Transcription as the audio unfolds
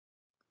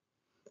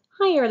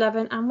Hi Year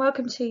 11 and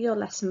welcome to your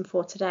lesson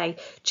for today.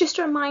 Just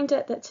a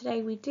reminder that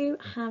today we do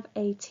have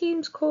a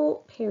Teams call,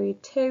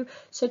 period 2,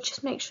 so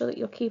just make sure that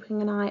you're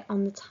keeping an eye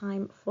on the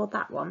time for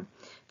that one.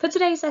 For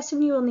today's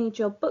lesson you will need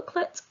your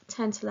booklet,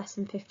 turn to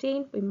lesson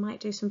 15, we might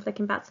do some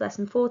flicking back to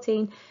lesson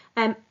 14,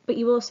 but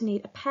you also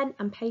need a pen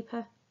and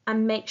paper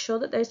and make sure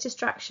that those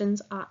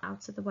distractions are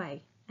out of the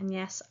way. And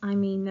yes, I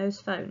mean those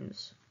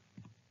phones.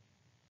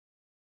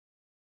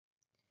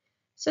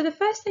 So the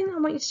first thing I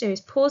want you to do is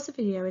pause the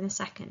video in a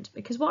second,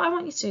 because what I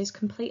want you to do is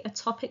complete a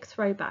topic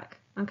throwback,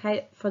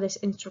 okay, for this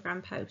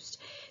Instagram post.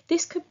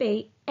 This could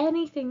be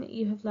anything that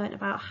you have learned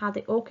about how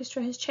the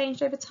orchestra has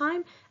changed over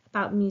time,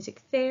 about music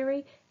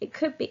theory. It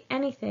could be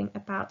anything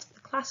about the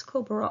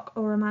classical, baroque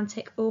or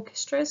romantic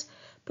orchestras,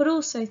 but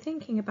also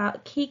thinking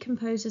about key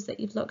composers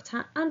that you've looked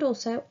at and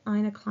also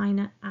Ina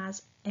Kleiner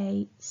as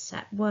a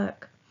set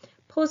work.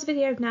 Pause the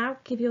video now,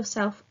 give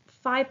yourself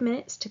 5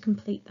 minutes to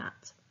complete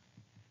that.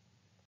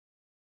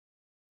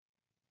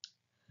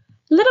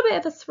 A little bit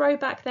of a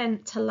throwback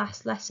then to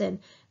last lesson.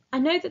 I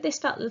know that this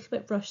felt a little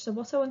bit rushed, so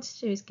what I wanted to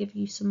do is give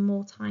you some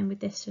more time with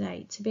this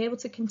today to be able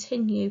to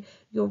continue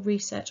your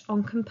research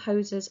on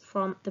composers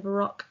from the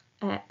Baroque,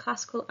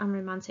 classical and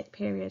romantic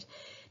period.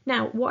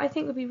 Now, what I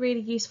think would be really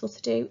useful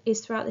to do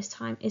is throughout this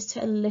time is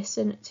to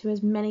listen to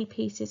as many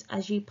pieces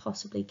as you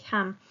possibly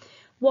can.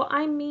 What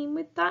I mean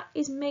with that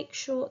is make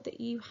sure that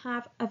you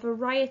have a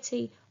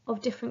variety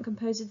of different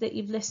composers that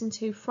you've listened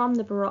to from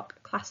the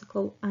Baroque,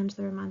 classical and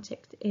the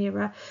Romantic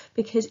era,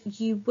 because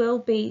you will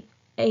be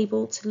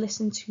able to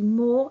listen to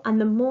more, and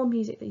the more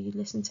music that you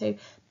listen to,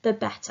 the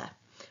better.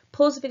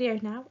 Pause the video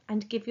now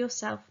and give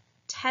yourself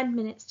 10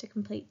 minutes to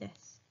complete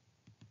this.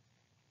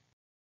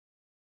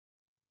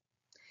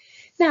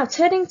 Now,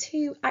 turning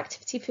to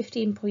activity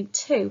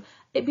 15.2,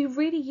 it'd be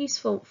really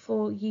useful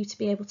for you to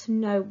be able to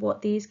know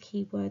what these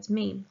keywords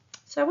mean.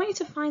 So I want you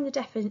to find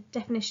the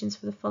definitions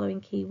for the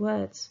following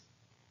keywords: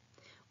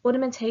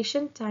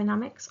 ornamentation,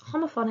 dynamics,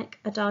 homophonic,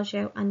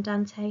 adagio,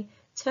 andante,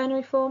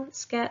 ternary form,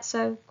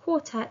 scherzo,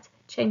 quartet,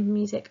 chamber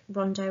music,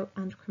 rondo,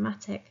 and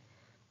chromatic.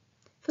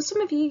 For some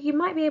of you, you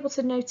might be able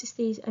to notice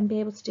these and be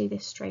able to do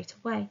this straight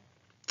away.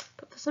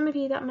 But for some of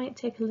you, that might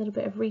take a little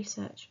bit of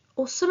research,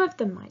 or some of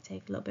them might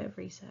take a little bit of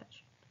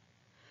research.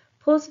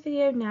 Pause the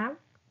video now,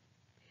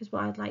 because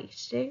what I'd like you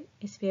to do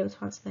is to be able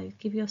to answer those.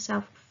 Give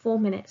yourself 4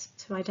 minutes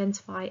to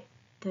identify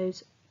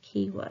those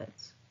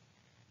keywords.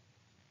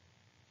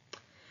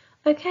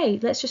 Okay,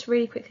 let's just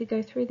really quickly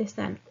go through this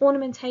then.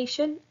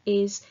 Ornamentation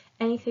is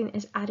anything that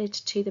is added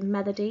to the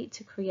melody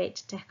to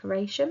create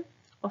decoration,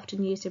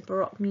 often used in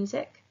Baroque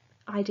music.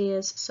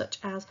 Ideas such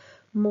as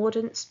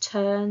mordents,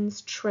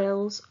 turns,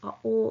 trills are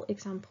all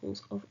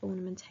examples of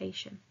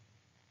ornamentation.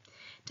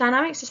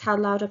 Dynamics is how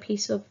loud a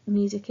piece of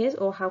music is,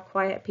 or how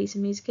quiet a piece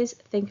of music is.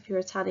 Think of your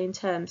Italian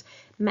terms: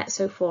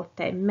 mezzo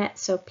forte,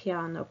 mezzo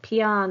piano,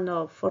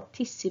 piano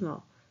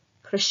fortissimo,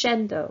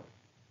 crescendo,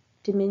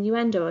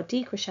 diminuendo or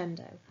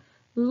decrescendo.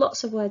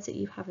 Lots of words that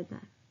you have in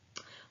there.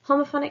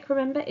 Homophonic,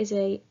 remember, is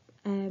a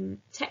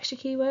texture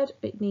keyword.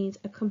 It means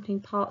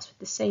accompanying parts with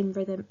the same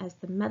rhythm as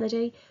the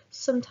melody,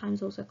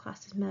 sometimes also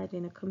classed as melody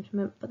and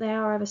accompaniment, but they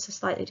are ever so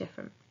slightly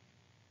different.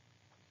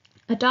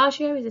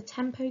 Adagio is a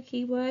tempo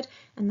keyword,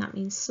 and that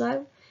means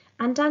slow.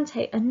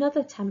 Andante,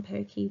 another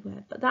tempo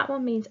keyword, but that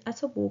one means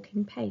at a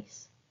walking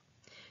pace.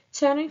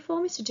 Ternary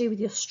form is to do with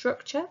your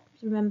structure.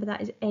 Remember,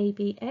 that is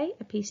ABA,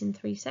 a piece in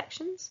 3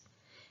 sections.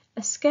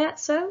 A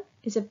scherzo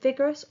is a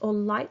vigorous or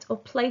light or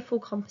playful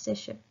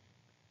composition.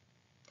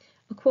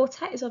 A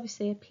quartet is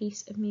obviously a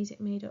piece of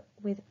music made up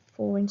with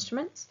 4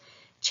 instruments.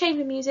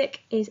 Chamber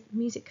music is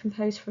music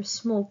composed for a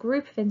small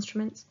group of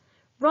instruments.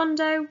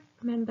 Rondo,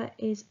 remember,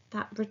 is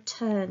that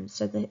return,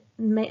 so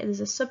there's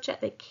a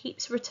subject that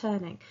keeps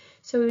returning,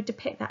 so we would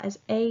depict that as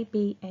A,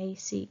 B, A,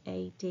 C,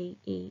 A, D,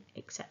 E,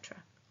 etc.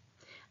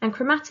 And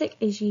chromatic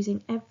is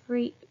using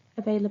every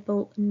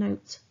available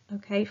note,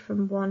 okay,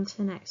 from one to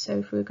the next. So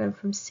if we were going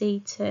from C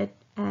to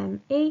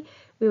E,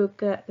 we would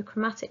get the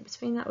chromatic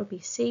between that would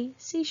be C,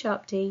 C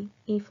sharp D,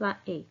 E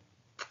flat E.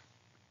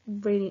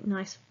 Really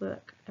nice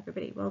work,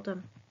 everybody, well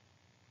done.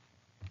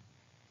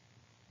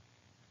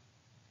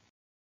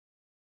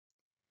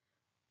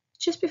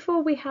 Just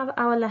before we have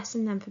our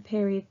lesson then for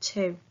period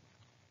 2,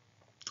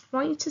 I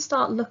want you to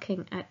start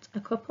looking at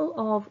a couple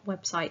of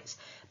websites,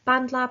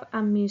 BandLab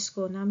and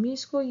MuseScore. Now,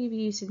 MuseScore you've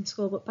used in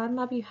school, but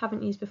BandLab you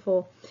haven't used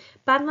before.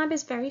 BandLab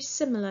is very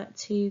similar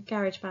to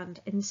GarageBand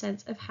in the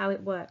sense of how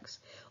it works.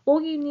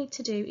 All you need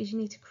to do is you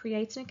need to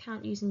create an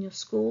account using your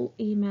school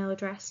email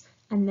address,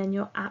 and then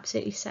you're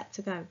absolutely set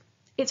to go.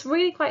 It's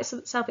really quite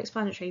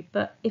self-explanatory,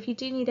 but if you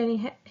do need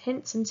any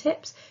hints and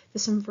tips,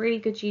 there's some really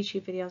good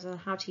YouTube videos on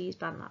how to use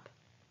BandLab.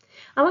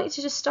 I want you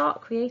to just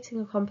start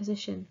creating a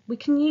composition. We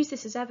can use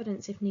this as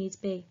evidence if needs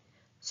be.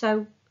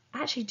 So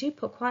actually do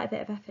put quite a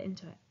bit of effort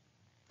into it.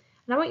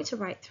 And I want you to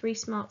write 3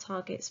 SMART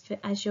targets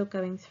as you're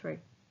going through.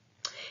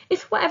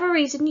 If for whatever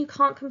reason you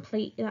can't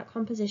complete that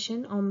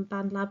composition on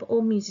BandLab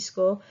or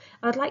MuseScore,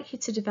 I'd like you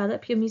to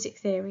develop your music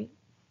theory.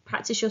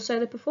 Practice your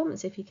solo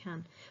performance if you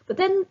can, but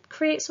then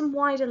create some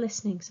wider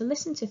listening. So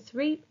listen to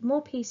 3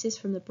 more pieces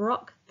from the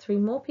Baroque, 3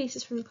 more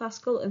pieces from the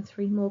classical, and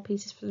 3 more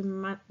pieces from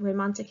the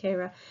Romantic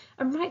era,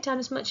 and write down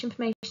as much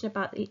information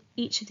about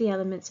each of the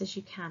elements as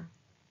you can.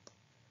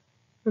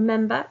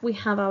 Remember, we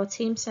have our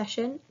team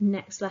session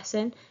next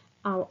lesson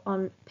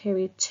on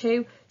period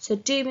 2, so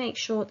do make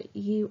sure that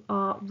you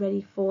are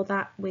ready for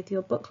that with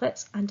your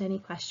booklets and any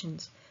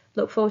questions.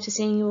 Look forward to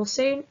seeing you all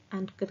soon,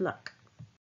 and good luck.